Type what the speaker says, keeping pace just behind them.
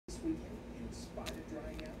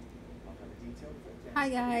Hi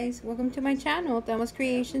guys, welcome to my channel, Thelma's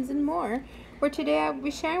Creations and More, where today I'll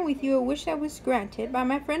be sharing with you a wish that was granted by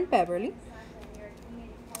my friend Beverly.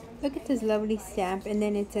 Look at this lovely stamp, and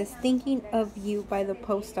then it says thinking of you by the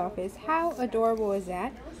post office. How adorable is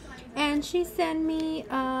that? And she sent me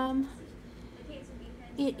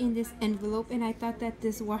it in this envelope, and I thought that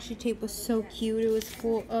this washi tape was so cute. It was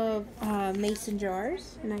full of mason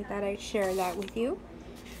jars, and I thought I'd share that with you.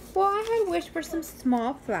 Well, I had wished for some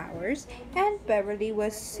small flowers, and Beverly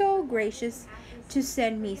was so gracious to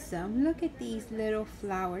send me some. Look at these little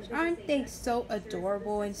flowers. Aren't they so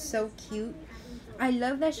adorable and so cute? I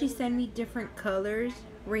love that she sent me different colors,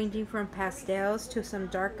 ranging from pastels to some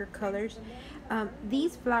darker colors.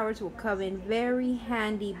 These flowers will come in very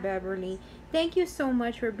handy, Beverly. Thank you so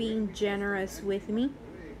much for being generous with me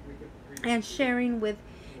and sharing with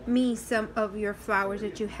me some of your flowers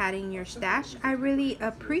that you had in your stash. I really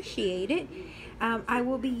appreciate it. I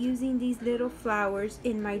will be using these little flowers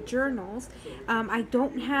in my journals. I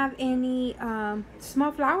don't have any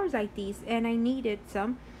small flowers like these, and I needed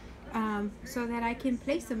some so that I can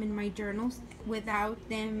place them in my journals without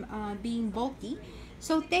them being bulky.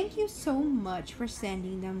 So thank you so much for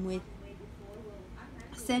sending them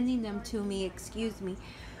to me. Excuse me.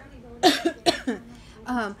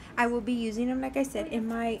 I will be using them, like I said, in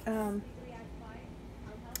my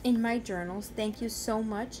journals. Thank you so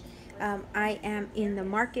much. I am in the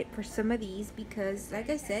market for some of these because, like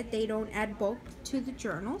I said, they don't add bulk to the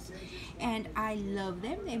journals, and I love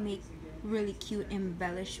them. They make really cute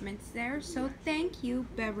embellishments there. So thank you,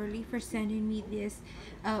 Beverly, for sending me this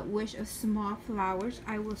wish of small flowers.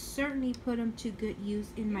 I will certainly put them to good use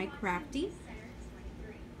in my crafting.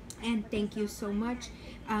 And thank you so much,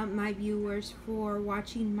 my viewers, for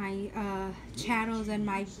watching my channels and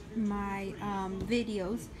my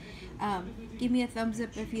videos. Give me a thumbs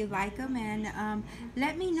up if you like them, and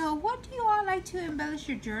let me know, what do you all like to embellish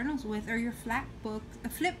your journals with, or your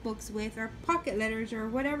flip books with, or pocket letters, or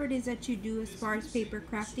whatever it is that you do as far as paper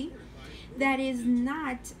crafting that is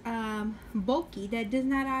not bulky, that does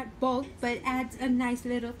not add bulk, but adds a nice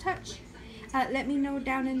little touch. Let me know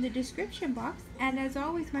down in the description box. And as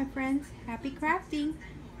always, my friends, happy crafting!